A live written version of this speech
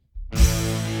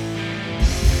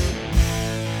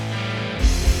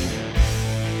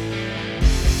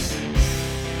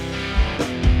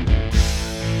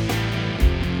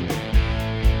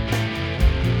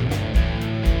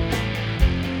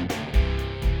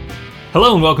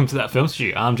Hello and welcome to That Film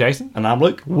Stew. I'm Jason. And I'm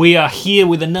Luke. We are here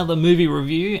with another movie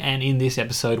review, and in this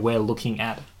episode we're looking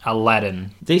at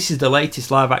Aladdin. This is the latest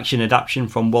live-action adaptation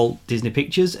from Walt Disney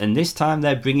Pictures, and this time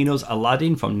they're bringing us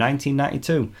Aladdin from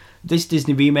 1992. This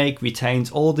Disney remake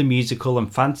retains all the musical and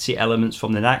fantasy elements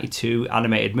from the 92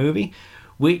 animated movie,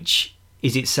 which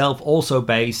is itself also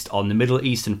based on the Middle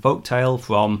Eastern folktale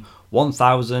from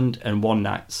 1001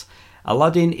 Nights.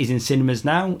 Aladdin is in cinemas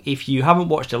now. If you haven't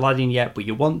watched Aladdin yet but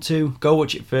you want to, go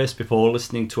watch it first before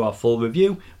listening to our full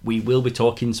review. We will be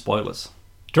talking spoilers.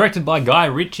 Directed by Guy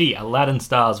Ritchie, Aladdin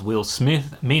stars Will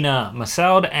Smith, Mena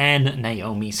Massoud and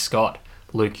Naomi Scott.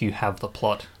 Luke, you have the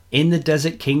plot. In the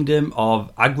desert kingdom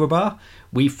of Agrabah,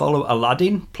 we follow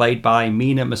Aladdin, played by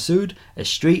Mena Massoud, a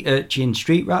street urchin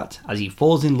street rat, as he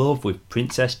falls in love with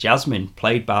Princess Jasmine,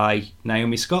 played by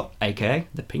Naomi Scott, aka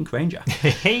the Pink Ranger.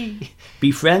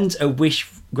 Befriends a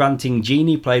wish-granting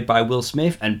genie, played by Will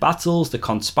Smith, and battles the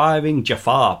conspiring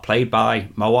Jafar, played by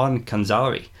Mawan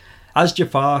Kanzari. As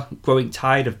Jafar, growing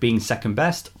tired of being second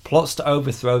best, plots to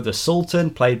overthrow the Sultan,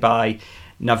 played by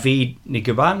Naveed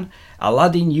Nigaban,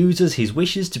 Aladdin uses his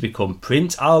wishes to become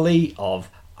Prince Ali of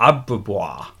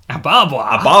Abarbois.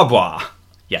 Abarbois.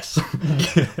 Yes.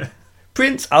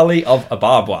 Prince Ali of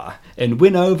Abarbois, and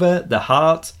win over the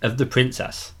heart of the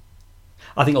princess.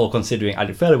 I think all considering I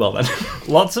did fairly well then.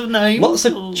 Lots of names. Lots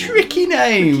of tricky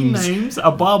names.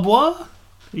 Abarbois?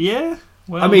 Yeah.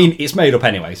 Well, I mean, it's made up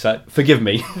anyway, so forgive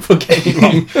me for getting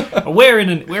it wrong. We're in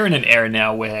an era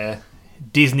now where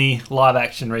Disney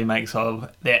live-action remakes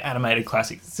of their animated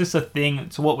classics. It's just a thing.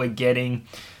 It's what we're getting.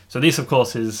 So this, of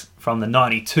course, is from the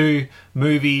 92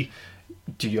 movie.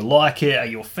 Do you like it? Are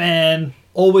you a fan?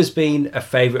 Always been a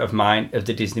favourite of mine of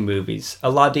the Disney movies.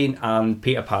 Aladdin and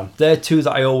Peter Pan. They're two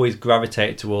that I always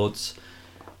gravitate towards.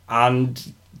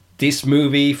 And this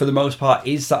movie, for the most part,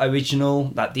 is the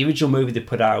original movie they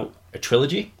put out, a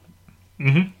trilogy.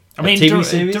 Mm-hmm. I mean, TV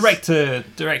series?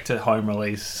 direct to home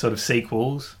release sort of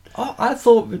sequels. Oh, I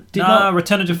thought...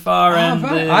 Return of Jafar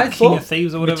and King of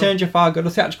Thieves or whatever. Return of Jafar got a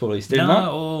theatrical release, didn't it?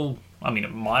 Or, I mean,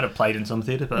 it might have played in some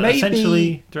theatre, but maybe,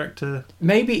 essentially direct to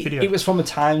maybe video. It was from a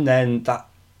time then that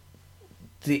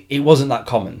it wasn't that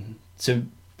common. So,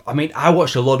 I mean, I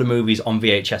watched a lot of movies on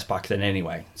VHS back then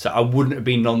anyway, so I wouldn't have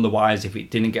been none the wiser if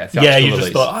it didn't get a theatrical release. Yeah, you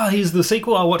just thought, here's the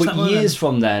sequel, I'll watch that one. But years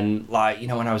from then, like, you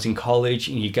know, when I was in college,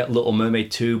 and you get Little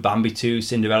Mermaid 2, Bambi 2,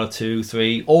 Cinderella 2,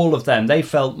 3, all of them, they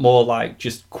felt more like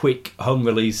just quick home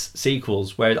release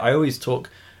sequels, whereas I always took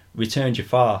Return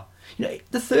Jafar. You know,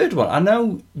 the third one, I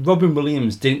know Robin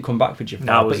Williams didn't come back for Jafar.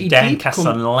 No, it was Dan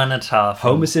Castellaneta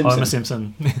from Homer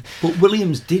Simpson. But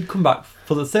Williams did come back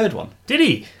for the third one. Did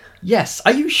he? Yes.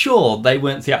 Are you sure they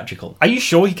weren't theatrical? Are you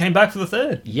sure he came back for the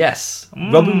third? Yes.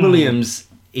 Robin Williams,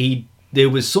 there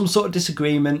was some sort of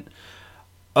disagreement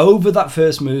over that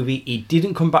first movie. He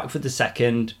didn't come back for the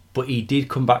second, but he did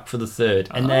come back for the third.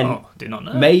 And then did not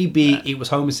know. Maybe it was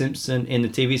Homer Simpson in the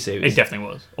TV series. It definitely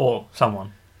was. Or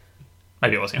someone.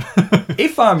 Maybe it was him.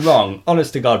 If I'm wrong,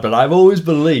 honest to God, but I've always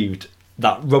believed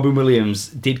that Robin Williams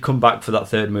did come back for that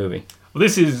third movie. Well,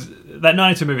 that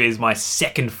 92 movie is my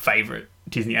second favourite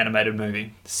Disney animated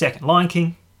movie. Second, Lion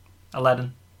King,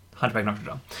 Aladdin, Hunchback of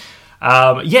Notre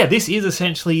Dame. This is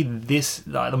essentially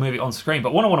the movie on screen.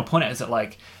 But what I want to point out is that,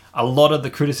 like, a lot of the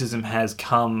criticism has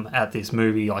come at this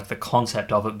movie, like the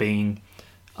concept of it being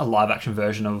a live-action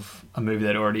version of a movie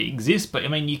that already exists. But I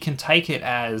mean, you can take it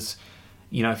as,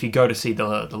 you know, if you go to see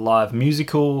the live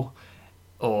musical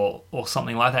or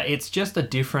something like that, it's just a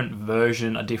different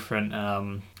version, a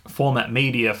different format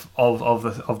media of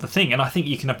the thing, and I think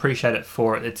you can appreciate it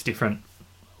for its different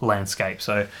landscape.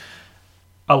 So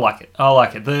I like it.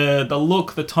 The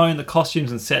look, the tone, the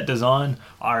costumes and set design,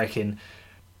 I reckon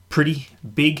pretty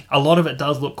big. A lot of it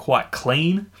does look quite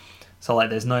clean, so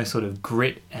like there's no sort of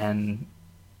grit, and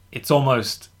it's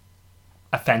almost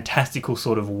a fantastical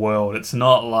sort of world. It's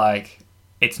not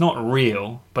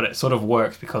real, but it sort of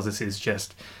works because this is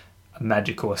just a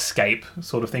magical escape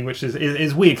sort of thing, which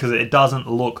is weird because it doesn't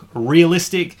look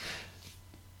realistic,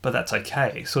 but that's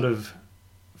okay. It sort of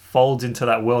folds into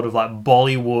that world of like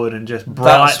Bollywood and just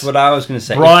bright. That's what I was going to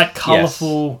say. Bright,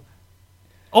 colourful,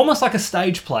 almost like a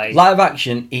stage play. Live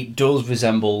action, it does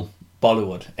resemble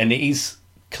Bollywood, and it is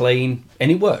clean and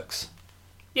it works.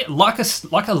 Yeah, like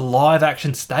a live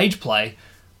action stage play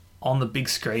on the big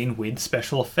screen with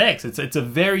special effects. It's a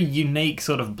very unique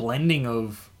sort of blending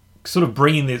of sort of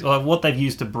bringing this, or what they've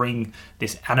used to bring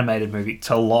this animated movie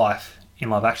to life in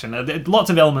live action.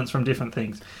 Lots of elements from different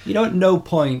things. You know, at no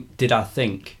point did I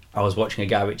think I was watching a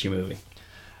Guy Ritchie movie.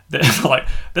 There's like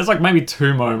maybe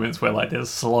two moments where like there's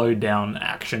slowed down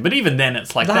action, but even then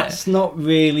it's like that's not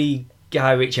really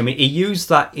Guy Ritchie. I mean, he used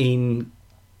that in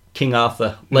King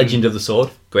Arthur, Legend of the Sword,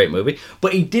 great movie,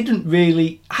 but he didn't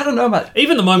really. I don't know about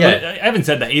even the moment. Yeah. Having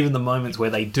said that, even the moments where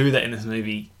they do that in this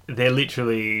movie, they're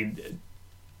literally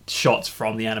shots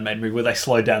from the animated movie where they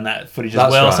slow down that footage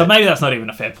as well. Right. So maybe that's not even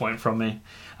a fair point from me.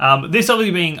 This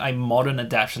obviously being a modern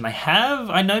adaptation,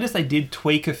 I noticed they did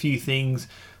tweak a few things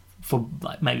for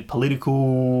like maybe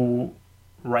political,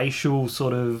 racial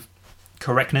sort of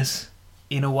correctness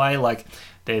in a way. Like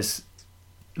there's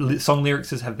song lyrics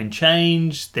have been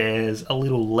changed. There's a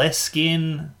little less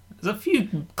skin. There's a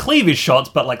few cleavage shots,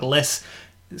 but like less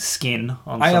skin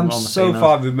on. I am so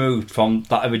far removed from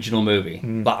that original movie.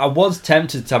 Like I was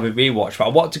tempted to have a rewatch, but I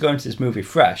wanted to go into this movie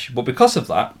fresh. But because of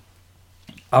that,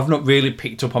 I've not really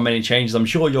picked up on many changes. I'm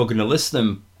sure you're going to list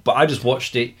them, but I just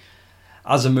watched it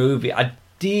as a movie.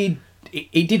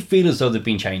 It did feel as though there'd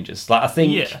been changes. Like I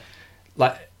think,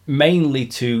 like mainly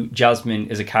to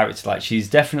Jasmine as a character. Like she's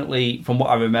definitely, from what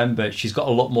I remember, she's got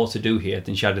a lot more to do here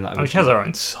than she had in that. She has her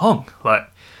own song. Like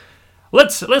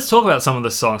let's talk about some of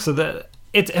the songs. So that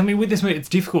with this movie, it's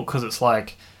difficult because it's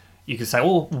like you could say,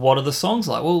 well, what are the songs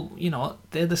like? Well, you know what?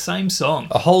 They're the same song.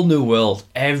 A Whole New World.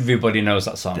 Everybody knows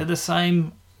that song. They're the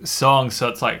same song, so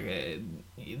it's like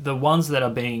the ones that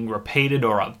are being repeated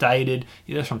or updated,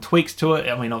 there's some tweaks to it.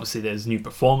 I mean, obviously there's new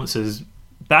performances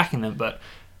backing them, but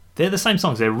they're the same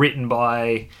songs. They're written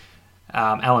by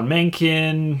Alan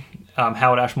Menken,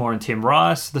 Howard Ashmore and Tim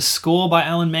Rice. The score by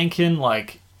Alan Menken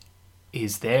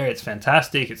is there. It's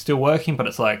fantastic. It's still working, but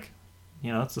it's like,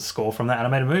 it's the score from the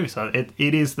animated movie, so it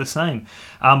is the same.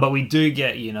 But we do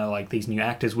get, these new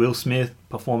actors, Will Smith,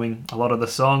 performing a lot of the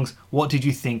songs. What did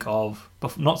you think of,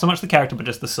 not so much the character, but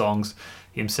just the songs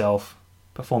himself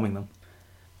performing them?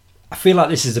 I feel like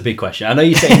this is a big question. I know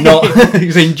you're saying not,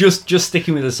 you're saying just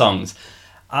sticking with the songs.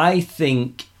 I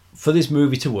think for this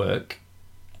movie to work,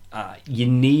 you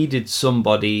needed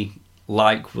somebody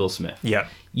like Will Smith. Yeah.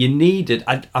 You needed,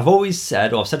 I've always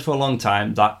said, or I've said for a long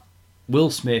time, that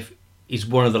Will Smith is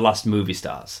one of the last movie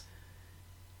stars.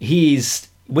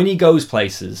 When he goes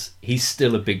places, he's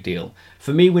still a big deal.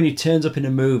 For me, when he turns up in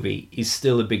a movie, he's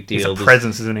still a big deal. He's a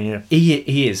presence, isn't he? Yeah.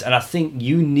 He is. And I think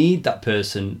you need that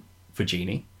person for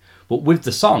Genie. But with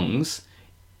the songs,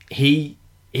 he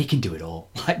can do it all.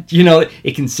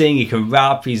 He can sing, he can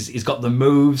rap, he's got the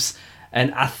moves.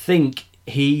 And I think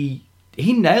he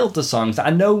nailed the songs.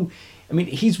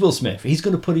 He's Will Smith. He's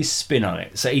going to put his spin on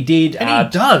it. So he did. And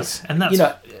he does. And that's...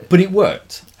 but it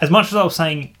worked. As much as I was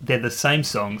saying they're the same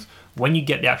songs, when you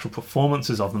get the actual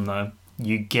performances of them, though,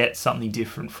 you get something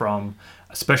different from,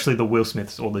 especially the Will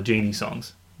Smiths or the Genie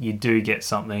songs. You do get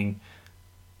something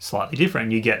slightly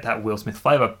different. You get that Will Smith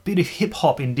flavour. A bit of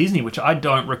hip-hop in Disney, which I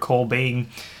don't recall being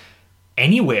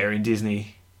anywhere in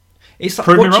Disney. It's like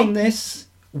watching this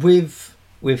with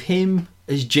him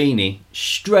as Genie,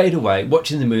 straight away,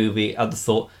 watching the movie, I'd have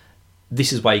thought,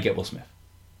 this is why you get Will Smith.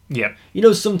 Yeah.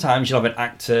 Sometimes you'll have an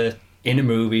actor in a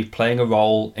movie playing a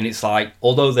role, and it's like,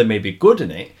 although they may be good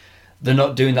in it, they're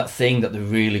not doing that thing that they're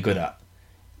really good at.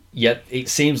 Yet it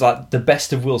seems like the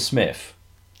best of Will Smith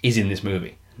is in this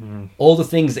movie. All the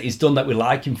things that he's done that we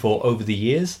like him for over the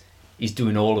years, he's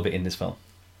doing all of it in this film.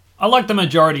 I like the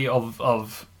majority of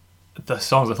the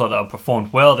songs. I thought that were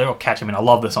performed well. They're all catchy. I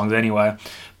love the songs anyway.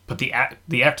 But the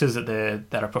actors that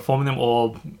are performing them,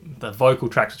 or the vocal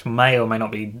tracks, which may or may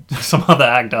not be some other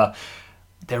actor,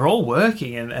 they're all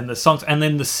working, and the songs, and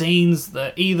then the scenes,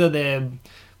 that either they're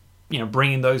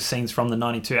bringing those scenes from the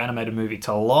 92 animated movie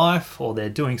to life, or they're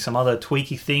doing some other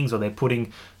tweaky things, or they're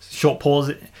putting short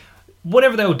pauses.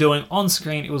 Whatever they were doing on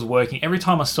screen, it was working. Every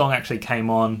time a song actually came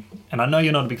on, and I know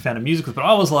you're not a big fan of musicals, but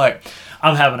I was like,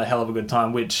 I'm having a hell of a good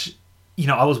time, which...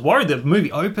 I was worried. The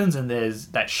movie opens and there's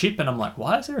that ship, and I'm like,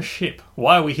 why is there a ship?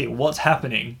 Why are we here? What's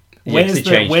happening? Where's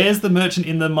the merchant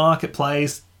in the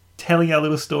marketplace telling our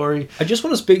little story? I just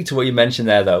want to speak to what you mentioned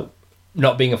there, though,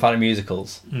 not being a fan of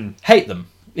musicals. Hate them.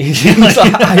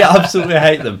 I absolutely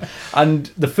hate them. And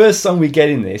the first song we get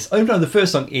in this, the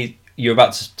first song you're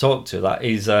about to talk to, that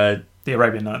is... The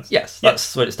Arabian Nights. Yes,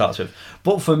 that's what it starts with.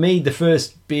 But for me, the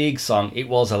first big song, it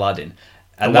was Aladdin.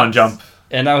 And One Jump.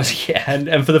 And I was,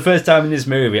 and for the first time in this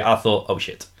movie, I thought, oh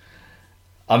shit,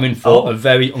 I'm in for a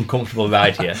very uncomfortable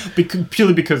ride here.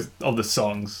 Purely because of the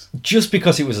songs. Just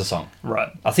because it was a song.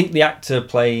 Right. I think the actor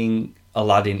playing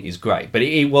Aladdin is great, but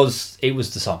it was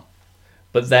the song.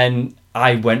 But then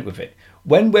I went with it.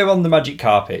 When we're on the magic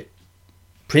carpet,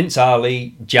 Prince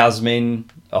Ali, Jasmine,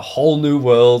 A Whole New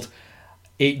World,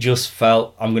 it just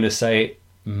felt, I'm going to say,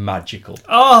 magical.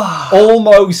 Oh.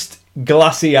 Almost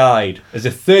glassy-eyed as a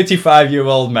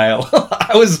 35-year-old male.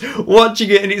 I was watching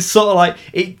it, and it's sort of like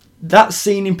that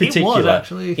scene in was, particular,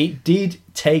 actually. it did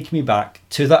take me back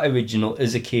to that original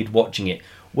as a kid watching it.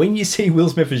 When you see Will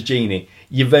Smith as Genie,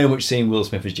 you're very much seeing Will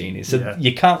Smith as Genie. So Yeah.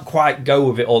 you can't quite go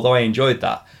with it, although I enjoyed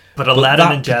that. But Aladdin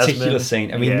that and Jasmine, particular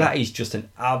scene, I mean, yeah. that is just an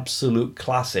absolute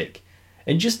classic.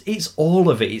 And just, it's all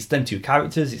of it. It's them two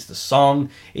characters, it's the song,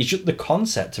 it's just the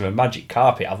concept of a magic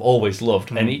carpet I've always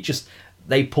loved. And it just,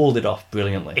 they pulled it off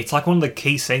brilliantly. It's like one of the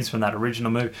key scenes from that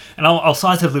original movie. And I'll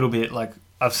size it a little bit. Like,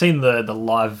 I've seen the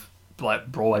live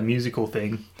like Broadway musical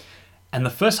thing, and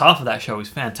the first half of that show is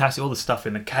fantastic. All the stuff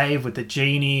in the cave with the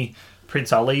genie,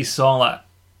 Prince Ali's song, like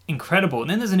incredible. And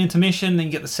then there's an intermission, then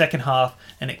you get the second half,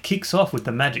 and it kicks off with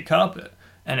the magic carpet.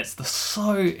 And it's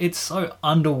so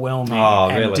underwhelming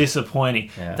and really?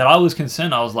 disappointing Yeah. that I was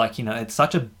concerned. I was like, it's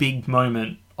such a big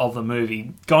moment of the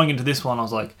movie. Going into this one, I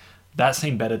was like, that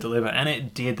seemed better deliver, and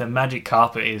it did. The magic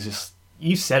carpet is just,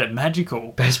 you said it, magical.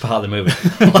 Best part of the movie.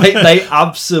 Like, they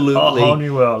absolutely A whole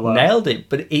new world, like. nailed it.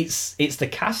 But it's the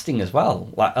casting as well.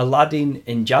 Like, Aladdin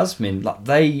and Jasmine, like,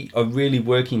 they are really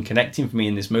working, connecting for me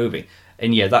in this movie.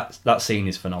 And yeah, that scene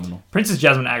is phenomenal. Princess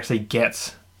Jasmine actually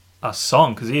gets a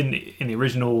song, because in the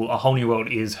original A Whole New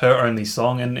World is her only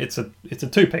song, and it's a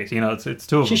two-piece, it's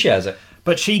two of She them. shares it.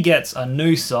 But she gets a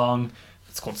new song.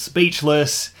 It's called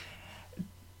Speechless.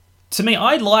 To me,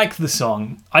 I like the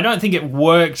song. I don't think it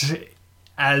worked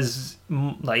as,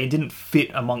 like, it didn't fit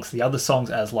amongst the other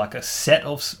songs as like a set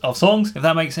of songs, if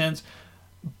that makes sense.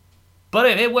 But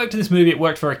it worked in this movie. It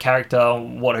worked for a character,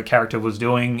 what her character was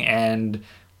doing, and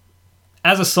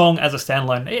as a song, as a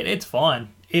standalone, it's fine.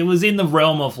 It was in the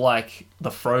realm of like the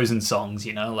Frozen songs,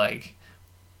 like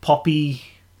poppy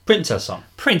Princess song.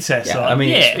 princess Yeah, song. I mean,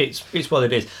 yeah. it's what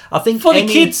it is. I think For the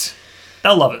kids,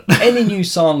 they'll love it. any new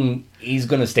song is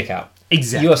going to stick out.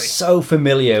 Exactly. You're so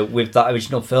familiar with that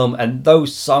original film, and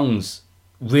those songs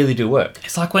really do work.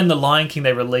 It's like when The Lion King,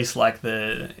 they released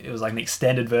it was like an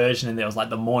extended version, and there was like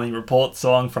the Morning Report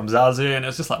song from Zazu, and it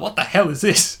was just like, what the hell is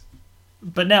this?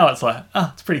 But now it's like,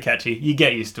 it's pretty catchy. You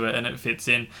get used to it, and it fits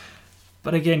in.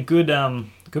 But again, good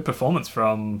performance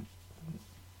from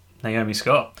Naomi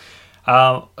Scott.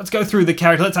 Let's go through the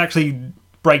character. Let's actually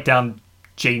break down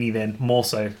Genie then, more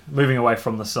so, moving away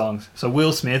from the songs. So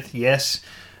Will Smith, yes,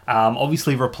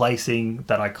 obviously replacing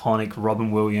that iconic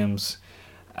Robin Williams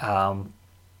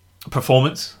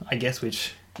performance, I guess,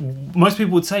 which most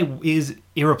people would say is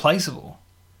irreplaceable.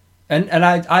 And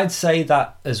I'd say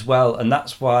that as well, and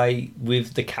that's why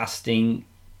with the casting,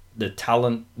 the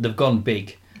talent, they've gone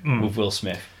big with Will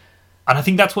Smith. And I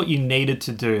think that's what you needed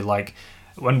to do. Like,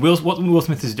 what Will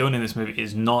Smith is doing in this movie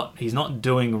is he's not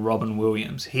doing Robin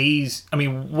Williams.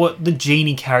 What the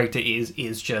Genie character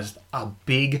is just a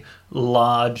big,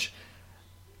 large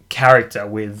character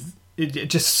with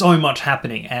just so much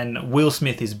happening, and Will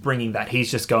Smith is bringing that. He's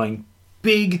just going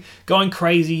big, going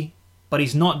crazy, but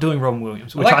he's not doing Robin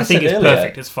Williams, which Like I I think said is earlier,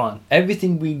 perfect. It's fun.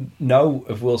 Everything we know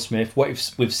of Will Smith, what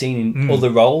we've seen in other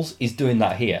roles, is doing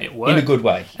that here It in worked. a good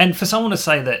way. And for someone to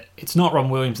say that it's not Robin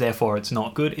Williams, therefore it's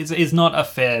not good, is not a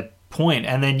fair point.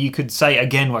 And then you could say,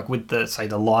 again, like with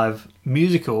the live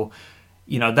musical,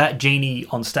 that Genie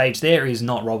on stage there is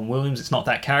not Robin Williams. It's not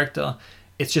that character.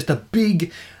 It's just a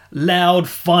big, loud,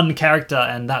 fun character,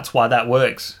 and that's why that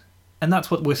works. And that's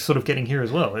what we're sort of getting here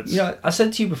as well. It's, I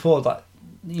said to you before that,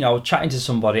 I was chatting to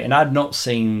somebody, and I'd not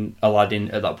seen Aladdin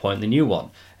at that point, the new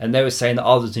one, and they were saying that,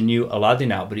 there's a new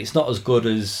Aladdin out, but it's not as good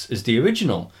as the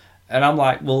original. And I'm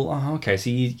like, well, okay,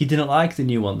 so you didn't like the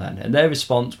new one then? And their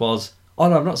response was, oh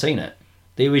no, I've not seen it.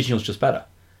 The original's just better.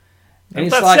 And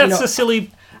it's that's a silly...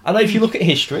 I know if you look at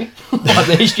history, like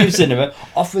the history of cinema,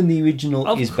 often the original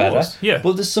Of is course, better. yeah.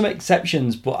 But there's some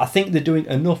exceptions, but I think they're doing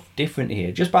enough different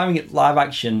here. Just by having it live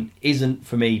action isn't,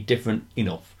 for me, different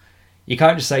enough. You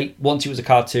can't just say, once it was a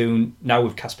cartoon, now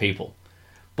we've cast people.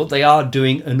 But they are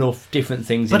doing enough different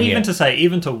things But in even here.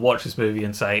 even to watch this movie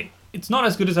and say, it's not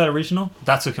as good as that original,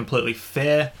 that's a completely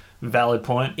fair, valid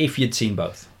point. If you'd seen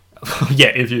both. Yeah,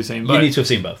 if you've seen both. You need to have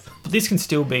seen both. But this can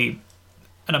still be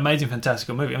an amazing,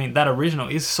 fantastical movie. I mean, that original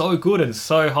is so good and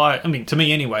so high. I mean, to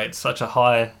me anyway, it's such a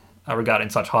high regard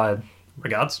in such high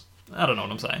regards. I don't know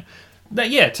what I'm saying.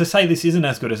 To say this isn't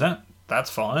as good as that, that's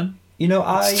fine.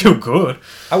 It's still good.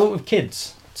 I went with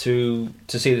kids to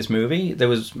see this movie. There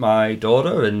was my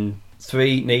daughter and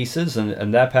 3 nieces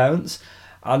and their parents.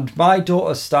 And my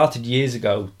daughter started years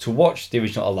ago to watch the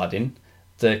original Aladdin.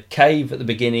 The cave at the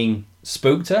beginning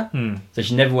spooked her, so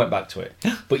she never went back to it.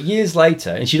 But years later,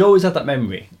 and she'd always had that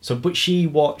memory, but she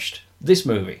watched this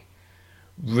movie,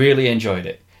 really enjoyed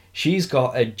it. She's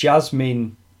got a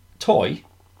Jasmine toy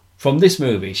from this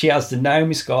movie. She has the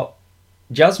Naomi Scott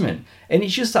Jasmine, and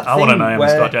it's just that I thing want to know where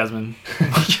Scott Jasmine.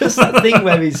 just that thing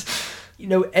where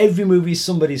every movie is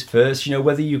somebody's first.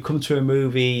 Whether you come to a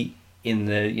movie in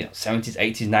the 70s,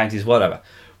 80s, 90s, whatever.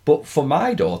 But for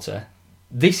my daughter,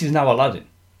 this is now Aladdin.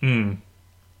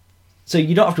 So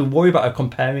you don't have to worry about her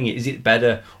comparing it. Is it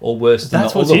better or worse than the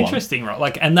other one? That's what's interesting, right?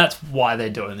 Like, and that's why they're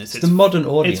doing this. It's the modern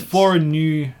audience. It's for a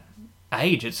new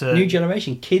age. It's a new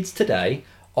generation. Kids today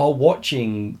are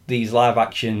watching these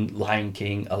live-action Lion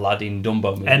King, Aladdin,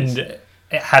 Dumbo movies. And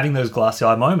having those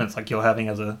glassy-eyed moments like you're having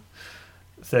as a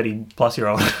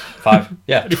 30-plus-year-old. 5,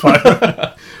 yeah.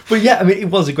 35. But yeah, I mean, it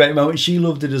was a great moment. She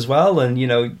loved it as well. And,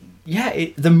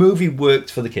 the movie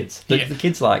worked for the kids. The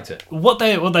kids liked it. What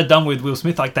they've done with Will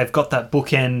Smith, like they've got that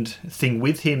bookend thing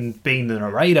with him being the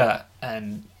narrator,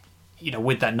 and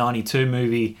with that 92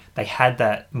 movie, they had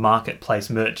that marketplace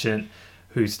merchant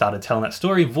who started telling that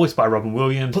story, voiced by Robin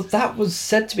Williams. But that was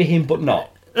said to be him, but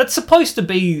not. That's supposed to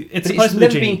be. It's supposed to be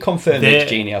never been confirmed that it's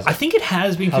Genie, has it? I think it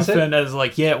has been confirmed as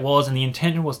it was, and the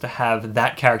intention was to have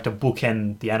that character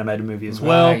bookend the animated movie as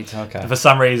well. Right, okay. For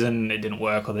some reason, it didn't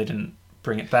work, or they didn't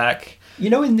bring it back.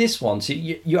 In this one, so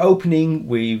you're opening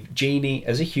with Genie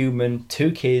as a human,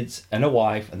 2 kids and a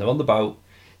wife, and they're on the boat.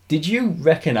 Did you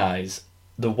recognise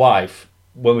the wife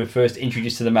when we first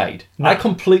introduced to the maid? No. I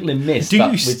completely missed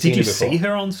that with Genie Did you before. see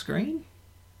her on screen?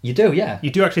 You do, yeah. You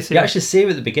do actually see her? her? You actually see her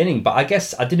at the beginning, but I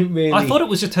guess I didn't really... I thought it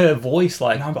was just her voice,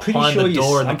 behind the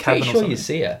door in the cabin or something. I'm pretty sure you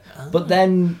see her. But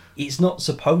then it's not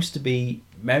supposed to be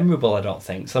memorable, I don't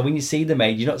think. So when you see the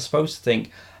maid, you're not supposed to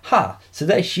think, so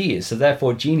there she is, so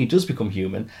therefore Genie does become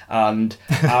human, and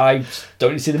I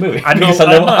don't need to see the movie. I know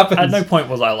what happens. At no point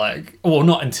was I like... Well,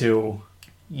 not until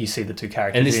you see the 2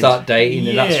 characters. And they start dating,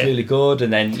 and that's really good,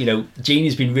 and then,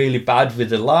 Genie's been really bad with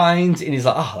the lines, and he's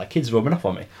like, that kid's rubbing off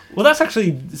on me. Well, that's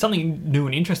actually something new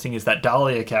and interesting, is that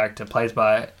Dahlia character, played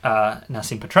by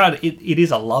Nassim Petrad, it is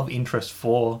a love interest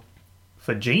for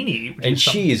Genie. And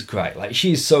she is great. Like,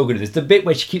 she is so good at this. The bit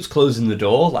where she keeps closing the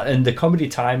door, and the comedy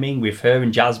timing with her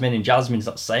and Jasmine's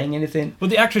not saying anything. Well,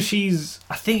 the actress,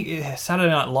 I think, Saturday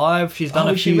Night Live, she's done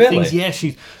a few really? things. Yeah,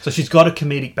 she's got a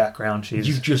comedic background.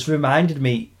 You've just reminded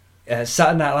me,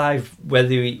 Saturday Night Live,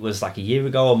 whether it was like a year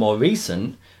ago or more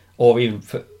recent, or even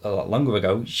a lot longer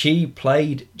ago, she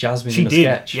played Jasmine in a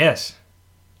sketch. Yes.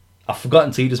 I've forgotten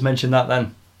until you just mentioned that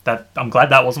then. I'm glad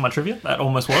that wasn't my trivia. That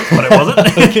almost was, but it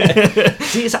wasn't.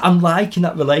 See, I'm liking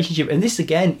that relationship. And this,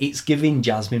 again, it's giving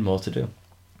Jasmine more to do.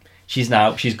 She's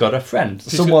got a friend.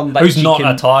 Who's not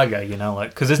a tiger,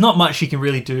 because there's not much she can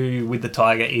really do with the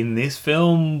tiger in this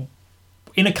film.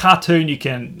 In a cartoon,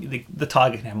 the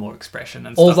tiger can have more expression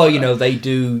and stuff. Although, they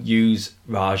do use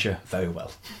Raja very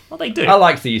well. Well, they do. I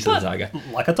like the use of the tiger.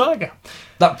 Like a tiger.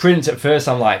 That prince, at first,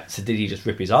 I'm like, so did he just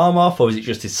rip his arm off, or was it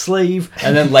just his sleeve?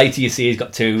 And then later you see he's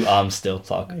got 2 arms still.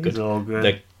 So good. All good.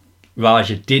 The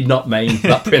Raja did not maim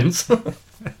that prince. Let's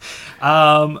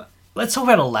talk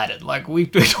about Aladdin. Like, we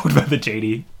talked about the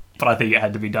Genie, but I think it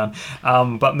had to be done.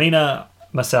 But Mena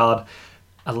Massoud,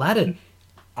 Aladdin.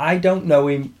 I don't know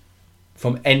him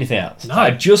from anything else. No.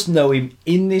 I just know him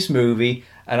in this movie,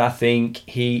 and I think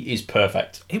he is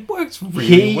perfect. It works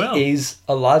really well. He is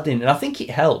Aladdin, and I think it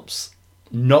helps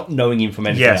not knowing him from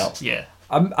anything else. Yeah.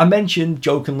 I mentioned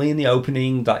jokingly in the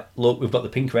opening that, look, we've got the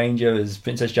Pink Ranger as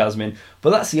Princess Jasmine, but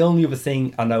that's the only other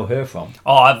thing I know her from.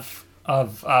 Oh, I've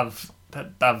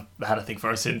had a thing for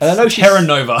her since. And I know she's Terra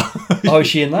Nova. Oh, is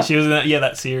she in that? She was in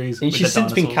that series. And she's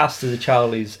since been cast as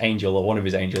Charlie's Angel, or one of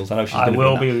his angels. I know she's going to be. I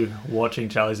will be watching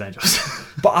Charlie's Angels.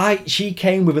 But she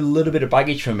came with a little bit of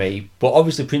baggage for me. But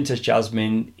obviously, Princess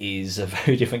Jasmine is a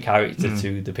very different character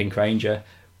to the Pink Ranger.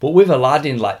 But with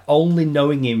Aladdin, like, only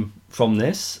knowing him from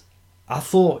this, I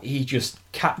thought he just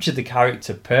captured the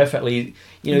character perfectly.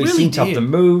 He really seemed to have the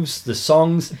moves, the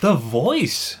songs, the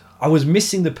voice. I was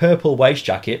missing the purple waist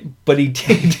jacket, but he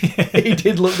did. He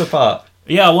did look the part.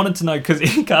 Yeah, I wanted to know, because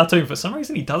in cartoon, for some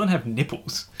reason, he doesn't have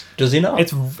nipples. Does he not?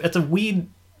 It's a weird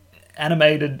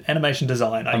animation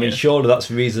design. I mean, surely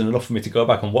that's reason enough for me to go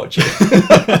back and watch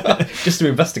it, just to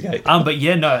investigate. But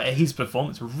yeah, no, his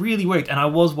performance really worked, and I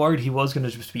was worried he was going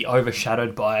to just be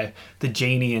overshadowed by the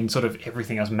Genie and sort of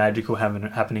everything else magical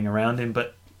happening around him,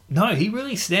 but. No, he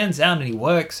really stands out and he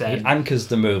works. And he anchors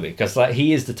the movie because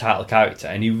he is the title character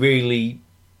and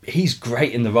he's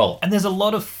great in the role. And there's a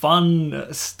lot of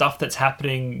fun stuff that's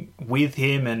happening with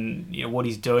him and what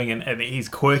he's doing and his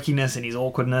quirkiness and his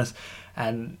awkwardness.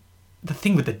 And the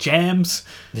thing with the jams,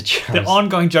 the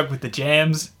ongoing joke with the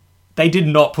jams, they did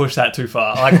not push that too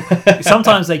far. Like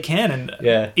sometimes they can.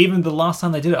 And even the last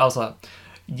time they did it, I was like...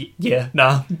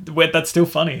 that's still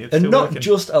funny. It's and still not working.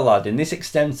 Just Aladdin. This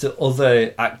extends to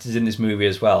other actors in this movie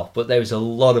as well. But there was a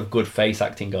lot of good face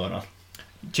acting going on.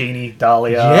 Genie,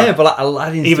 Dahlia. Yeah, but like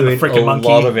Aladdin's even the doing frickin' a monkey.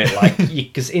 lot of it. Like,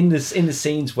 because in the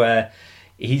scenes where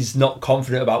he's not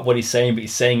confident about what he's saying, but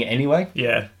he's saying it anyway.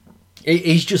 Yeah.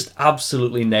 He's just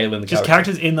absolutely nailing the Just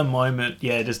character. characters in the moment,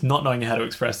 yeah, just not knowing how to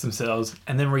express themselves,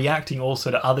 and then reacting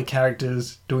also to other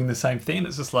characters doing the same thing.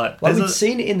 It's just like... Like, we'd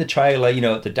seen it in the trailer, you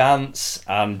know, at the dance,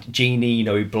 and Genie, you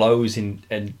know, he blows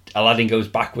and Aladdin goes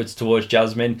backwards towards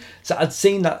Jasmine. So I'd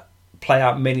seen that play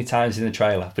out many times in the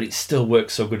trailer, but it still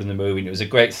works so good in the movie, and it was a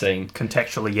great scene.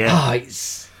 Contextually, yeah. Oh,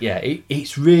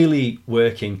 it's really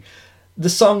working. The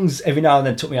songs every now and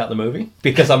then took me out of the movie,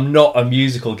 because I'm not a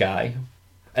musical guy.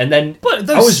 And then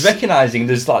I was recognising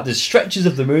there's stretches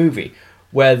of the movie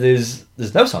where there's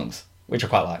no songs, which I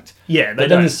quite liked. Yeah, but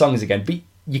then there's songs again. But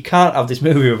you can't have this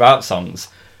movie without songs.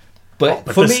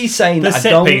 But for me saying the that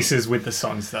set I don't... pieces with the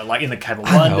songs though, like in the Cave of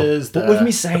Wonders, but with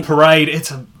me saying the parade,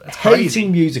 it's crazy.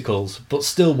 Hating musicals, but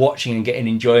still watching and getting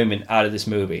enjoyment out of this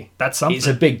movie. That's something. It's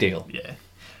a big deal. Yeah.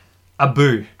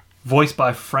 Abu, voiced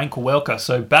by Frank Welker,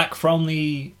 so back from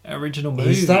the original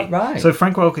movie. Is that right? So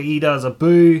Frank Welker, he does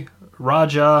Abu,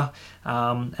 Raja,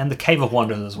 and the Cave of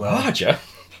Wonders as well. Raja?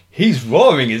 He's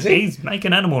roaring, is he? He's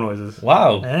making animal noises.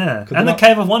 Wow. Yeah. And the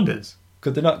Cave of Wonders.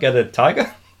 Could they not get a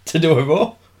tiger to do a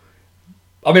roar?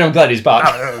 I mean, I'm glad he's back.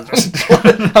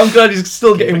 I'm glad he's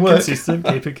still getting work.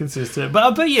 Keep it consistent.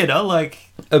 But you know, like...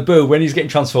 Abu, when he's getting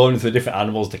transformed into the different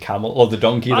animals, the camel, or the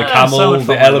donkey, the I had camel, so much the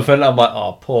fun elephant, I'm like,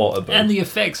 oh, poor Abu. And the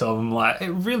effects of him, like, it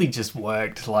really just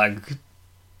worked. Like,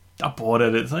 I bought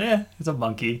it. It's like, yeah, it's a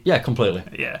monkey. Yeah, completely.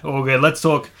 Yeah, all good. Let's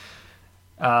talk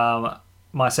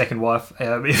my second wife.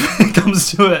 If it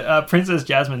comes to it, Princess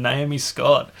Jasmine, Naomi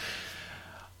Scott.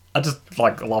 I just,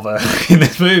 like, love her in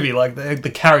this movie. Like,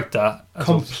 the character.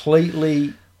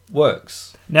 Completely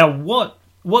works. Now,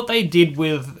 what they did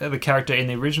with the character in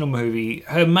the original movie,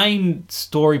 her main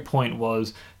story point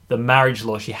was the marriage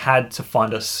law. She had to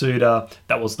find a suitor.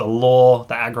 That was the law,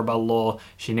 the Agrabah law.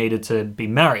 She needed to be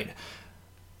married.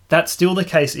 That's still the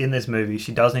case in this movie.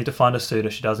 She does need to find a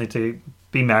suitor. She does need to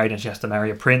be married, and she has to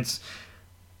marry a prince.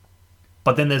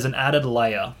 But then there's an added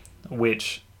layer,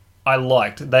 which I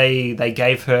liked. They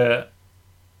gave her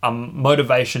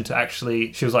motivation to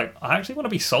actually... She was like, I actually want to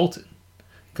be sultan.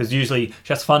 Because usually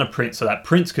she has to find a prince, so that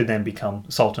prince could then become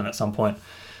sultan at some point.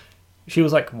 She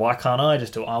was like, why can't I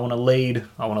just do it? I want to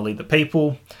lead the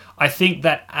people. I think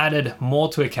that added more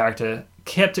to her character,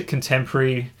 kept it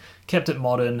contemporary, kept it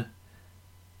modern,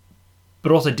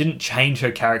 but also didn't change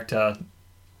her character.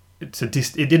 It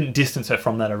didn't distance her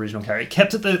from that original character. It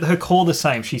kept it her core the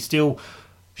same.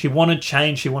 She wanted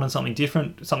change, she wanted something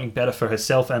different, something better for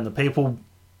herself and the people,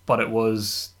 but it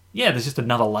was... Yeah, there's just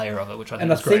another layer of it, which I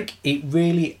think is great. And I think it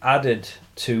really added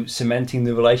to cementing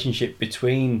the relationship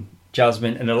between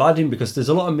Jasmine and Aladdin, because there's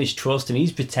a lot of mistrust, and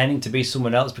he's pretending to be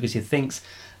someone else because he thinks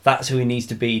that's who he needs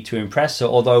to be to impress her,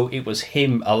 although it was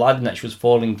him, Aladdin, that she was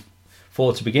falling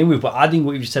for to begin with. But adding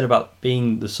what you just said about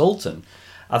being the Sultan,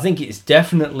 I think it's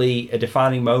definitely a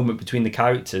defining moment between the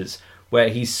characters where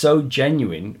he's so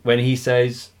genuine when he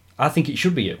says, I think it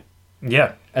should be you.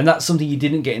 Yeah. And that's something you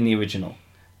didn't get in the original.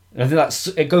 And I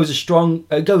think it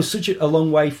goes such a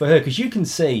long way for her, because you can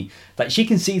see that she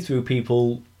can see through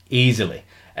people easily,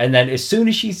 and then as soon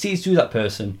as she sees through that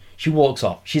person, she walks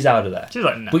off. She's out of there. She's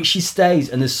like, no. But she stays,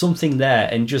 and there's something there,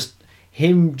 and just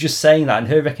him just saying that and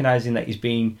her recognizing that he's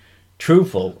being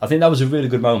truthful. I think that was a really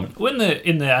good moment. When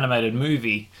in the animated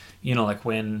movie, you know, like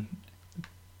when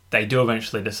they do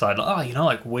eventually decide, like, oh, you know,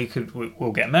 like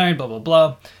we'll get married, blah blah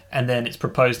blah, and then it's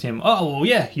proposed to him. Oh, well,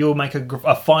 yeah, you'll make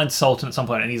a fine sultan at some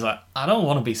point, and he's like, I don't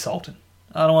want to be sultan.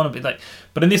 I don't want to be like.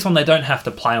 But in this one, they don't have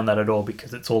to play on that at all,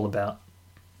 because it's all about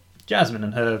Jasmine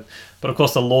and her. But of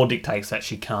course, the law dictates that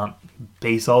she can't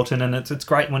be sultan, and it's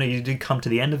great when you do come to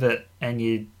the end of it, and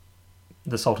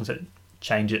the sultan said,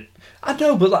 change it. I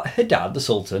know, but like her dad, the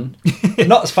Sultan,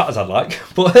 not as fat as I'd like,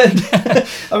 but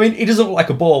I mean, he doesn't look like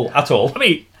a ball at all. I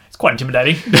mean, it's quite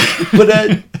intimidating.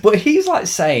 but he's like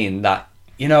saying that,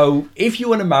 you know, if you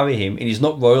want to marry him and he's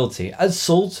not royalty, as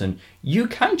Sultan, you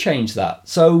can change that.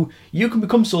 So you can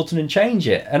become Sultan and change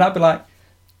it. And I'd be like,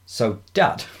 so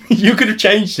Dad, you could have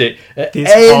changed it at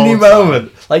any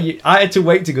moment. Like, I had to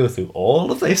wait to go through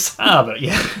all of this. But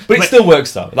yeah. But it still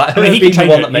works though. Like, I mean, he could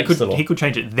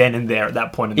change it then and there at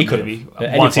that point in the movie.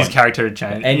 At Once any his point. character had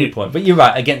changed. At any point. But you're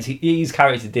right, his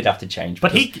character did have to change.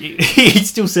 But he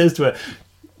still says to her,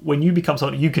 when you become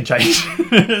Sultan, you can change.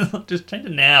 Just change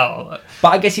it now. But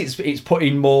I guess it's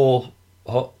putting more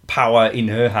power in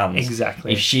her hands.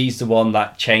 Exactly. If she's the one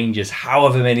that changes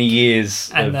however many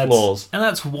years of laws. And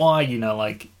that's why, you know,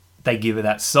 like, they give her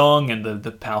that song and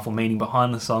the powerful meaning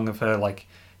behind the song of her, like,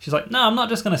 she's like, no, I'm not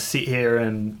just going to sit here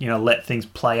and, let things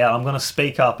play out. I'm going to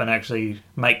speak up and actually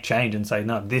make change and say,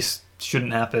 no, this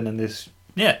shouldn't happen and this,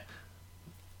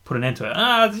 put an end to it.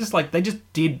 It's just like, they just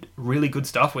did really good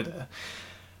stuff with her.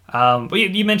 But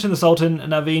you mentioned the Sultan,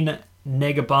 Naveen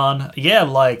Negaban. Yeah,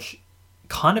 like,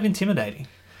 kind of intimidating.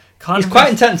 He's quite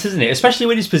intense, isn't he? Especially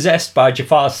when he's possessed by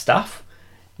Jafar's staff.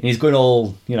 And he's going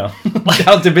all,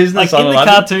 down to business. Like in the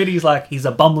cartoon, he's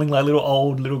a bumbling, like,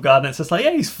 little guy. And it's just like,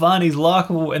 yeah, he's fun, he's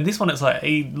likable. And this one, it's like,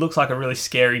 he looks like a really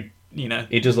scary, he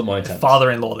does look more intense.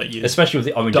 Father-in-law that you especially with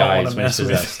the orange eyes when he's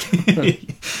possessed.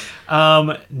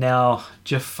 Now,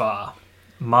 Jafar.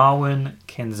 Marwan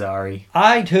Kenzari.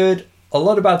 I'd heard a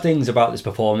lot of bad things about this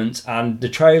performance, and the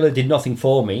trailer did nothing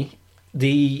for me.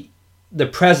 The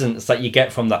presence that you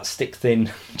get from that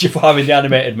stick-thin Jafar in the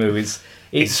animated movies,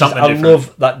 it's something I different.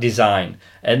 Love that design.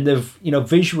 And they've,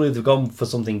 visually they've gone for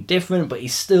something different, but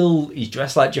he's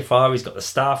dressed like Jafar, he's got the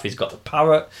staff, he's got the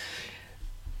parrot.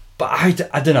 But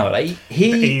I don't know, like,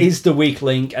 he is the weak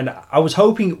link, and I was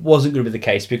hoping it wasn't going to be the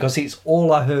case because it's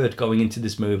all I heard going into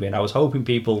this movie, and I was hoping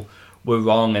people were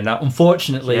wrong, and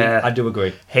unfortunately, I do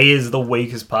agree. He is the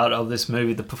weakest part of this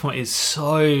movie. The performance is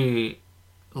so,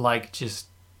 like,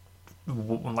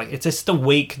 it's just a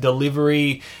weak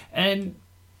delivery, and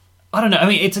I don't know. I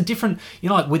mean, it's a different,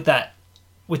 like with that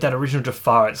original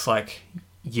Jafar, it's like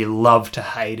you love to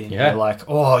hate him. Yeah. You're like,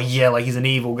 oh yeah, like he's an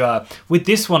evil guy. With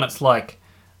this one, it's like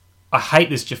I hate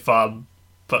this Jafar,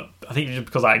 but I think just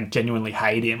because I genuinely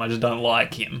hate him, I just don't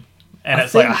like him, and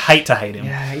I hate to hate him.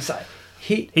 Yeah, he's like.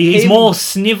 He's more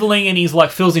snivelling and he's like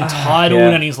feels entitled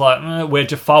and he's like where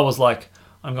Jafar was like,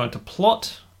 I'm going to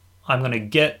plot, I'm going to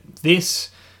get this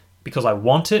because I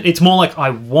want it. It's more like I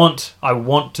want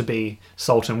to be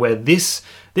Sultan, where this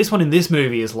one in this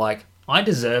movie is like, I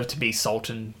deserve to be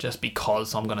Sultan just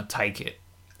because I'm going to take it.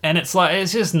 And it's like,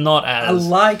 it's just not as... I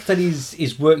like that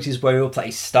he's worked his way up, that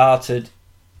he started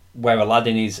where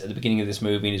Aladdin is at the beginning of this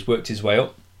movie and he's worked his way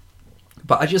up.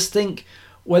 But I just think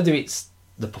whether it's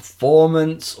the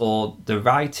performance or the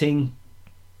writing,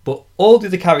 but all the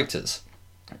other characters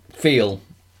feel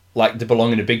like they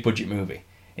belong in a big budget movie,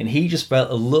 and he just felt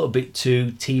a little bit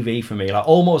too TV for me, like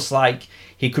almost like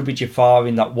he could be Jafar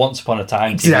in that Once Upon a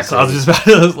Time TV exactly series. I was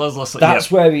just about to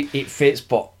that's where it fits,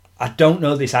 but I don't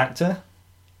know this actor.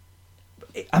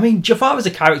 I mean, Jafar as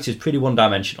a character is pretty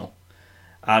one-dimensional,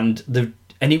 and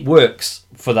it works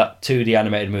for that 2D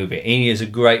animated movie, and he is a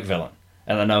great villain.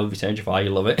 And I know Return to Jafar,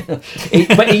 you love it.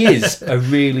 But he is a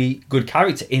really good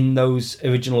character in those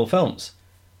original films.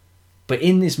 But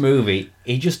in this movie,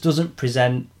 he just doesn't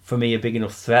present, for me, a big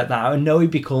enough threat. Now I know he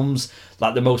becomes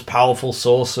like the most powerful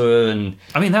sorcerer, and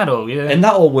I mean that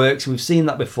all works. We've seen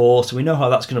that before, so we know how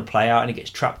that's going to play out. And he gets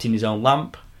trapped in his own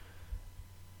lamp,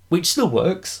 which still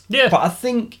works. Yeah. But I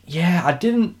think, I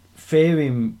didn't fear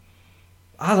him.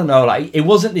 I don't know, like it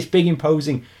wasn't this big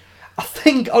imposing. I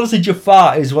think, honestly,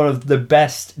 Jafar is one of the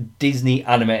best Disney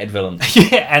animated villains.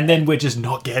 Yeah, and then we're just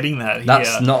not getting that.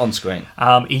 That's not on screen.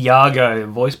 Iago,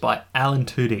 voiced by Alan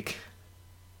Tudyk.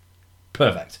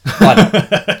 Perfect. Why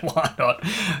not? Why not?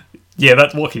 Yeah,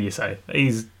 what can you say?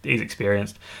 He's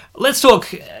experienced. Let's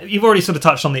talk. You've already sort of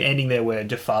touched on the ending there, where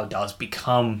Jafar does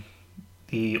become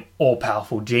the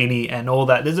all-powerful genie and all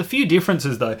that. There's a few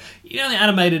differences though. The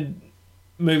animated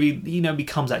movie,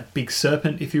 becomes that big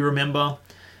serpent, if you remember.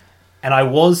 And I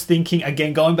was thinking,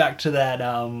 again, going back to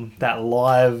that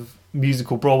live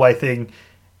musical Broadway thing,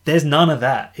 there's none of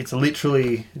that. It's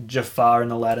literally Jafar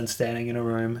and Aladdin standing in a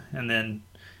room, and then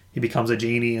he becomes a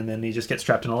genie, and then he just gets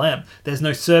trapped in a lamp. There's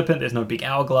no serpent, there's no big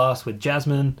hourglass with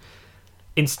Jasmine.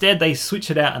 Instead, they switch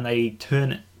it out and they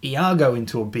turn Iago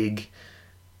into a big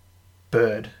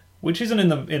bird, which isn't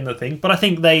in the thing. But I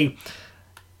think they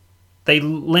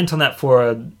lent on that for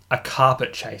a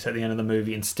carpet chase at the end of the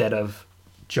movie instead of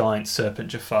giant serpent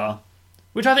Jafar,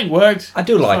 which I think worked. I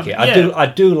do like it. Yeah. I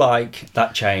do like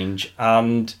that change,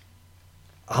 and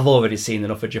I've already seen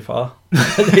enough of Jafar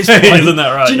at this point. Isn't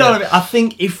that right? Do you know what I mean? I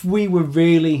think if we were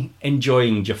really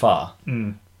enjoying Jafar,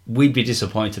 we'd be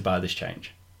disappointed by this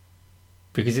change,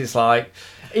 because it's like,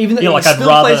 even though it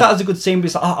still plays out as a good scene, but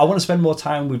it's like, I want to spend more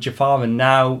time with Jafar, and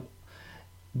now.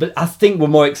 But I think we're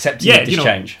more accepting of this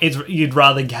change. I'd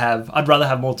rather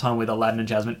have more time with Aladdin and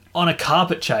Jasmine on a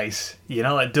carpet chase,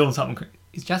 like doing something.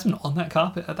 Is Jasmine on that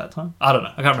carpet at that time? I don't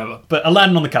know. I can't remember. But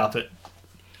Aladdin on the carpet.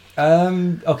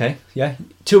 Okay, yeah.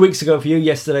 2 weeks ago for you,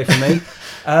 yesterday for me.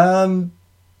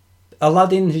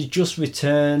 Aladdin has just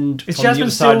returned from the other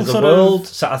side of the world,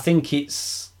 so I think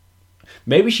it's...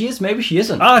 Maybe she is, maybe she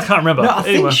isn't. I can't remember. No, I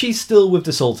think she's still with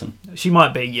the Sultan. She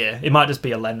might be, yeah. It might just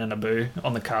be Aladdin and Abu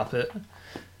on the carpet.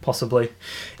 Possibly.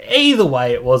 Either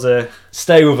way, it was a...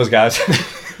 Stay with us, guys.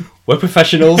 We're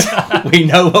professionals. We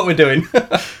know what we're doing.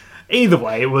 Either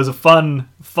way, it was a fun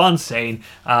scene,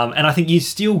 and I think you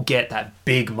still get that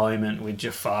big moment with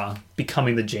Jafar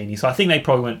becoming the genie. So I think they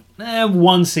probably went,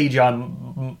 one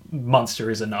CGI monster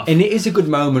is enough. And it is a good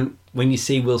moment when you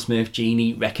see Will Smith,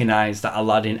 Genie, recognise that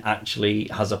Aladdin actually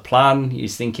has a plan.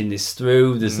 He's thinking this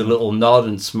through. There's a little nod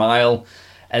and smile,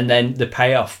 and then the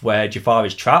payoff where Jafar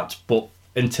is trapped, but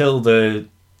until the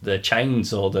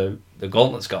chains or the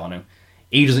gauntlets got on him,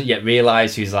 he doesn't yet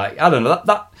realise. He's like, I don't know,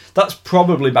 that's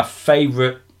probably my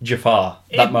favourite Jafar,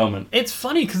 that moment. It's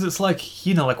funny because it's like,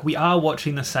 like we are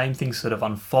watching the same thing sort of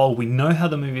unfold. We know how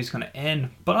the movie's going to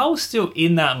end, but I was still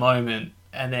in that moment.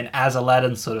 And then as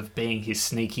Aladdin sort of being his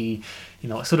sneaky,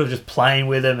 sort of just playing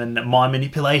with him and mind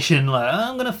manipulation, like,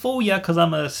 I'm going to fool you because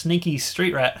I'm a sneaky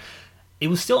street rat. It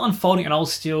was still unfolding and I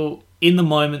was still in the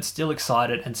moment, still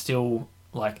excited and still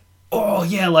like, oh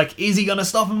yeah, like, is he going to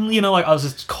stop him? Like, I was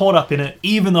just caught up in it,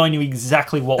 even though I knew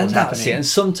exactly what was happening. And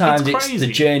sometimes it's the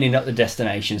journey, not the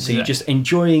destination. So you're just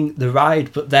enjoying the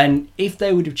ride. But then if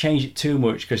they would have changed it too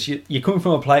much, because you're coming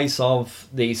from a place of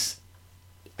this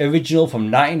original from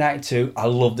 1992, I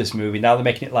love this movie. Now they're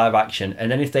making it live action.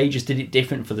 And then if they just did it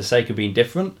different for the sake of being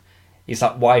different, it's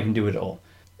like, why even do it at all?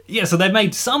 Yeah, so they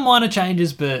made some minor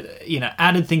changes, but,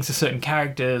 added things to certain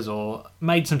characters or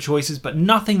made some choices, but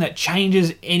nothing that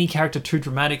changes any character too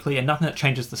dramatically and nothing that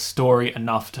changes the story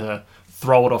enough to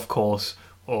throw it off course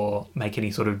or make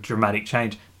any sort of dramatic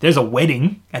change. There's a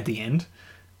wedding at the end.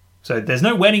 So there's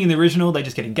no wedding in the original. They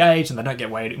just get engaged and they don't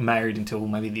get married until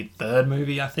maybe the third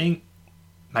movie, I think.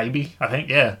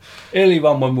 Yeah. Earlier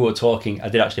on when we were talking, I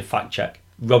did actually fact check.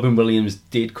 Robin Williams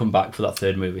did come back for that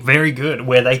third movie. Very good,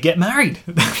 where they get married.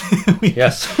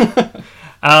 Yes.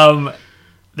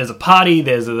 There's a party,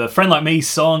 there's a Friend Like Me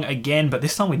song again, but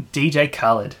this time with DJ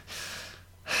Khaled.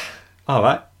 All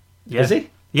right. Yeah. Is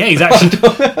he? Yeah, he's actually...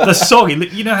 the song,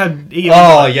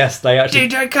 how... yes, they actually...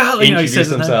 DJ Khaled! Introduce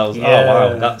themselves. Yeah.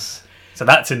 Oh, wow, So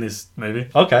that's in this movie.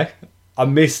 Okay. I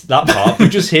missed that part,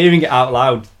 but just hearing it out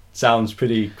loud sounds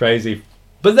pretty crazy.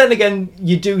 But then again,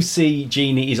 you do see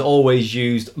Genie. He's always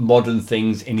used modern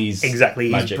things in his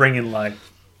magic. He's bringing in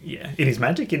his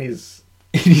magic, in his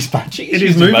magic, in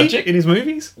his movie, magic? In his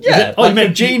movies. Yeah,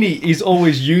 Genie is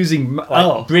always using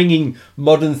bringing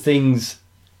modern things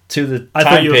to the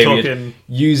time period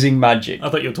using magic. I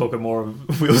thought you were talking more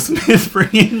of Will Smith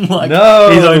bringing his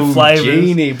own flavours.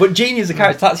 Genie. But Genie is a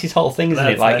character. That's his whole thing, isn't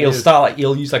it? Like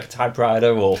he'll use like a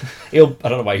typewriter, or I don't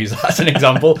know why I use that as an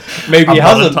example. Maybe he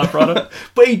hasn't. Typewriter.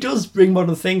 But he does bring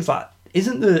modern things. Like,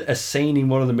 isn't there a scene in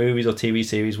one of the movies or TV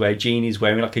series where Genie's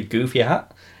wearing like a goofy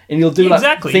hat, and he'll do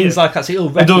things like that? So he'll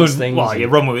reference things. Well, yeah,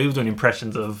 Ron was doing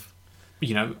impressions of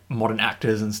modern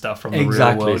actors and stuff from the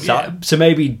real world. So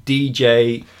maybe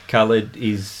DJ Khaled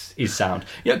is sound.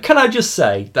 Can I just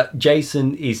say that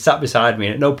Jason is sat beside me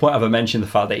and at no point have I mentioned the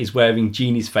fact that he's wearing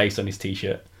Genie's face on his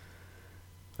t-shirt.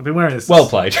 I've been wearing this. Well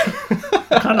played.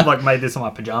 I kind of made this on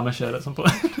my pyjama shirt at some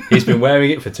point. He's been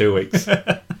wearing it for 2 weeks.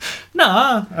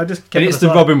 Nah, I just kept it. And it's the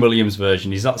Robin Williams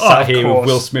version. He's not sat here with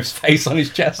Will Smith's face on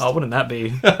his chest. Oh, wouldn't that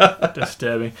be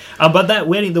disturbing? But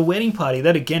the wedding party,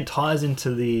 that again ties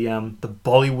into the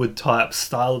Bollywood type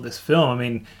style of this film. I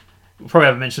mean, we probably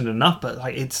haven't mentioned it enough, but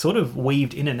it's sort of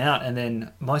weaved in and out, and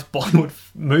then most Bollywood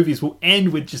movies will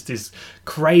end with just this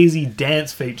crazy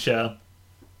dance feature,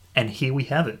 and here we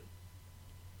have it.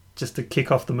 Just to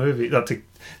kick off the movie,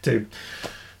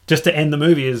 just to end the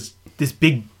movie is this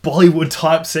big Bollywood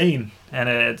type scene, and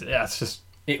it's just...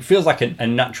 It feels like a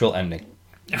natural ending.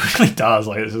 It really does.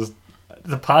 It's just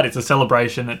the party, it's a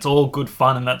celebration, it's all good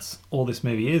fun, and that's all this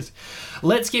movie is.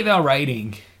 Let's give our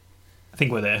rating. I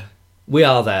think we're there. We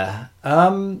are there.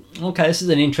 Okay, this is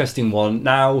an interesting one.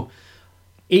 Now,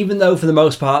 even though for the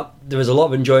most part there was a lot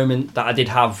of enjoyment that I did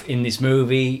have in this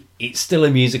movie, it's still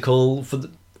a musical.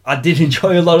 I did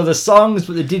enjoy a lot of the songs,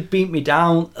 but they did beat me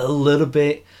down a little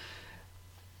bit.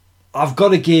 I've got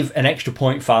to give an extra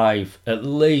 0.5 at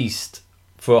least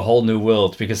for A Whole New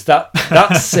World, because that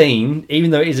scene, even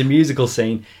though it is a musical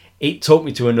scene, it took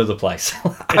me to another place.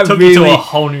 It took me to a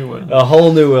whole new world. A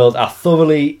whole new world. I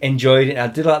thoroughly enjoyed it. I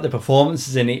did like the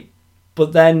performances in it,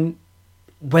 but then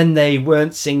when they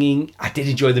weren't singing, I did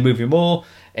enjoy the movie more.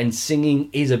 And singing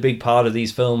is a big part of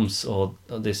these films, or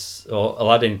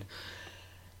Aladdin.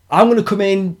 I'm going to come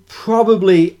in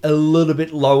probably a little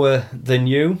bit lower than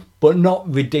you, but not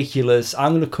ridiculous.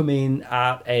 I'm going to come in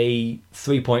at a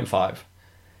 3.5.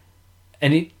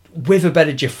 And with a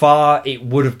better Jafar, it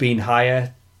would have been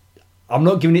higher. I'm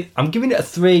giving it a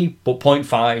 3, but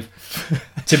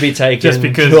 0.5 to be taken just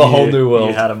because to A Whole New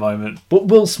World. You had a moment. But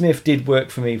Will Smith did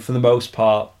work for me for the most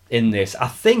part in this. I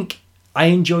think I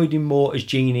enjoyed him more as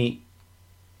Genie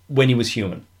when he was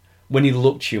human. When he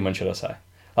looked human, should I say.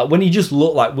 Like, when he just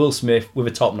looked like Will Smith with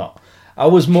a top knot. I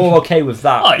was more okay with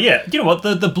that. Oh, yeah. You know what?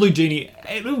 The Blue Genie,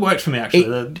 it worked for me,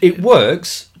 actually. It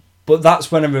works, but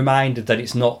that's when I'm reminded that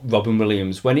it's not Robin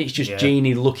Williams. When it's just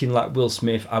Genie looking like Will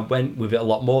Smith, I went with it a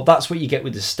lot more. That's what you get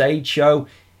with the stage show.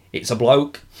 It's a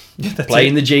bloke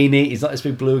playing the Genie. He's not this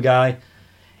big blue guy.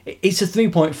 It's a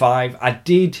 3.5. I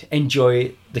did enjoy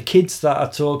it. The kids that I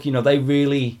talk, they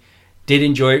really did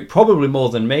enjoy it, probably more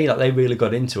than me. Like, they really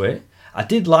got into it. I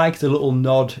did like the little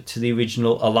nod to the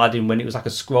original Aladdin when it was like a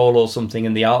scroll or something,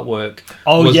 and the artwork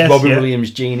was Robin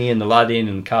Williams' Genie and Aladdin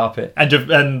and carpet.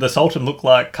 And the Sultan looked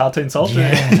like cartoon Sultan.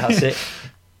 Yeah, that's it.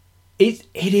 It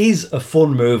is a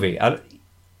fun movie.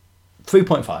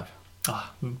 3.5.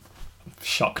 Oh,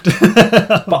 shocked.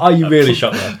 But are you really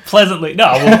shocked though? Pleasantly. No,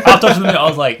 well, after watching the movie, I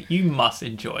was like, you must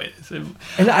enjoy this.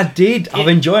 And I did have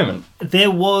enjoyment. I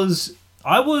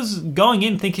was going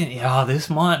in thinking, this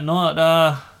might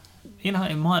not...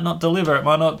 it might not deliver, it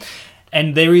might not...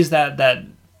 And there is that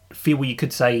feel where you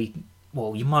could say,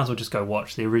 well, you might as well just go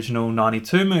watch the original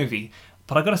 92 movie.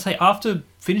 But I got to say, after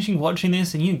finishing watching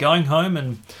this and going home,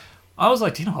 and I was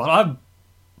like, you know what, I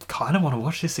kind of want to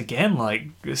watch this again, like,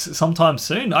 sometime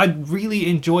soon. I really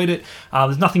enjoyed it.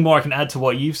 There's nothing more I can add to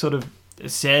what you've sort of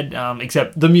said,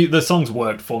 except the songs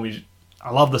worked for me. I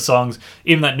love the songs.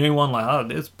 Even that new one,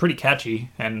 it's pretty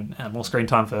catchy, and more screen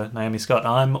time for Naomi Scott.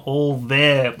 I'm all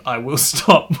there. I will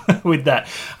stop with that.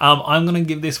 I'm going to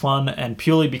give this one, and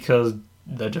purely because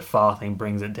the Jafar thing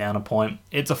brings it down a point,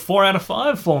 it's a 4 out of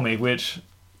 5 for me, which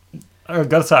I've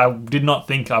got to say, I did not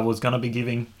think I was going to be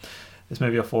giving this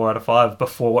movie a 4 out of 5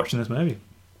 before watching this movie.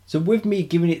 So with me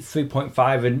giving it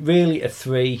 3.5 and really a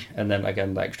 3, and then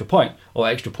again the extra point, or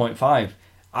extra 0.5,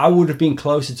 I would have been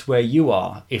closer to where you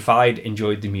are if I'd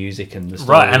enjoyed the music and the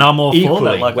story. Right, and I'm all for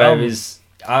that. Whereas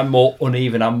I'm more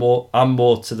uneven. I'm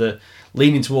more to the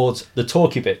leaning towards the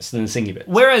talky bits than the singy bits.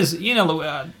 Whereas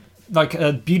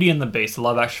like Beauty and the Beast, the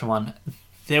live action one,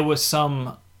 there was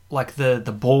some like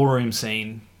the ballroom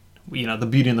scene, the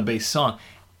Beauty and the Beast song.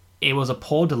 It was a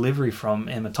poor delivery from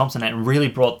Emma Thompson, and really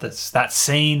brought that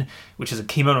scene, which is a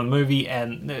key moment of the movie,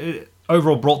 and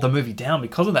overall brought the movie down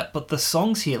because of that. But the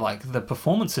songs here, like the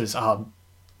performances, are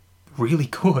really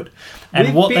good,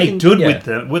 and what they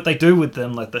do with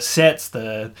them, like the sets,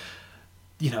 basically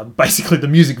the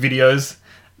music videos,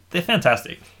 they're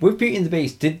fantastic. With Beauty and the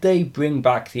Beast, did they bring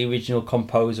back the original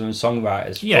composer and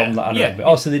songwriters from that animated movie? Yeah.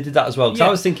 Oh, so they did that as well. Because I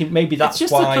was thinking maybe that's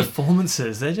just why the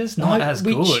performances, they're just not as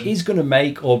good. Which is going to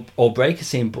make or break a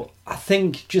scene, but I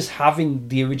think just having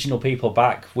the original people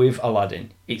back with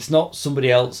Aladdin, it's not somebody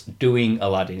else doing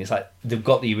Aladdin. It's like they've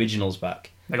got the originals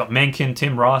back. They got Menken,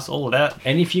 Tim Rice, all of that.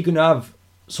 And if you're going to have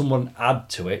someone add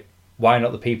to it, why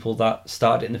not the people that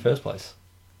started it in the first place?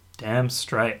 Damn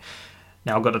straight.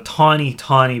 Now I've got a tiny,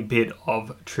 tiny bit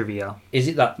of trivia. Is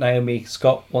it that Naomi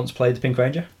Scott once played the Pink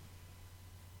Ranger?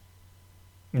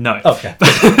 No. Okay.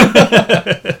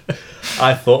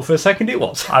 I thought for a second it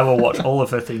was. I will watch all of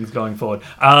her things going forward.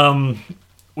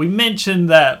 We mentioned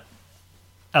that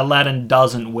Aladdin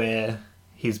doesn't wear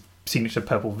his signature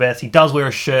purple vest. He does wear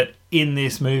a shirt in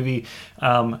this movie.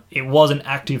 It was an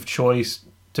active choice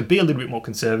to be a little bit more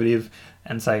conservative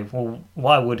and say, well,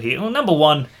 why would he? Well, number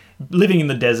one, living in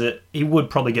the desert, he would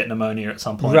probably get pneumonia at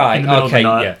some point. Right, in the middle of the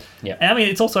night. Yeah. I mean,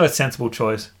 it's also a sensible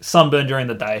choice. Sunburn during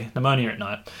the day, pneumonia at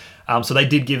night. So they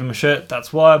did give him a shirt,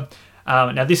 that's why.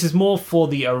 Now, this is more for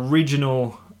the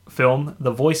original film.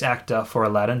 The voice actor for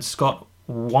Aladdin, Scott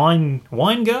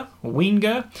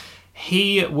Weinger,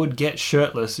 he would get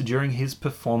shirtless during his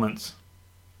performance.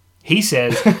 He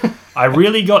says, I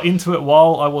really got into it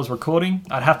while I was recording.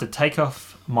 I'd have to take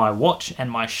off my watch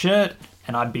and my shirt,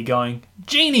 and I'd be going,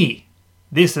 Genie,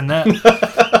 this and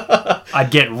that. I'd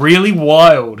get really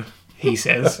wild, he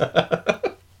says.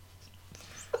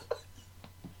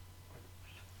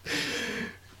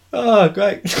 Oh,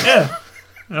 great. Yeah.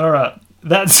 All right.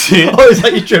 That's it. Oh, is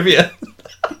that your trivia?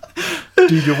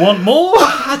 Do you want more?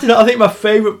 I don't know. I think my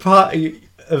favourite part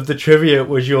of the trivia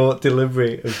was your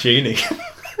delivery of Genie.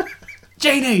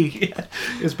 Genie! Yeah,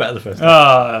 it was better the first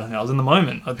time. I was in the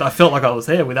moment. I felt like I was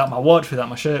there without my watch, without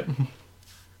my shirt. I'm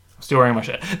still wearing my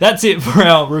shirt. That's it for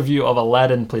our review of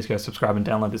Aladdin. Please go subscribe and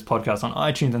download this podcast on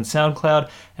iTunes and SoundCloud.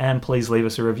 And please leave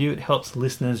us a review. It helps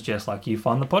listeners just like you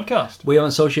find the podcast. We're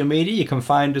on social media. You can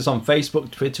find us on Facebook,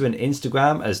 Twitter and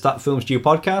Instagram as That Film Stew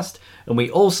Podcast. And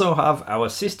we also have our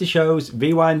sister shows,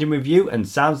 Rewind and Review and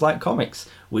Sounds Like Comics,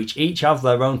 which each have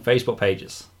their own Facebook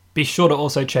pages. Be sure to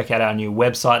also check out our new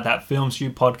website,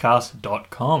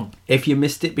 thatfilmstewpodcast.com. If you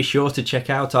missed it, be sure to check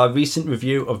out our recent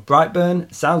review of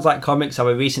Brightburn. Sounds Like Comics have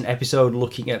a recent episode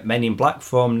looking at Men in Black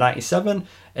from 97,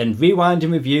 and Rewind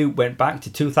and Review went back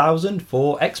to 2000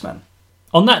 for X-Men.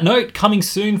 On that note, coming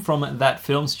soon from That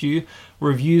Film Stew,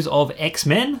 reviews of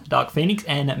X-Men, Dark Phoenix,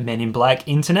 and Men in Black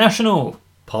International.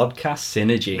 Podcast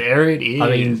synergy. There it is.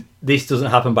 I mean, this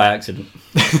doesn't happen by accident.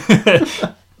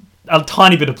 A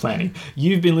tiny bit of planning.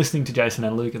 You've been listening to Jason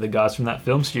and Luke, the guys from That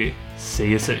Film Stew. See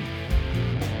you soon.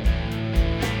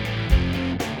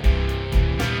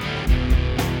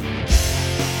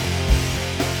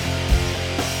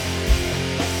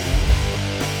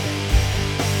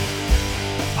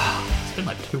 It's been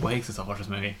like 2 weeks since I watched this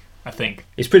movie, I think.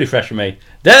 It's pretty fresh for me.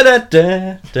 Da da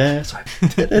da da. Sorry.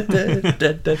 Da da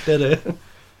da da da da.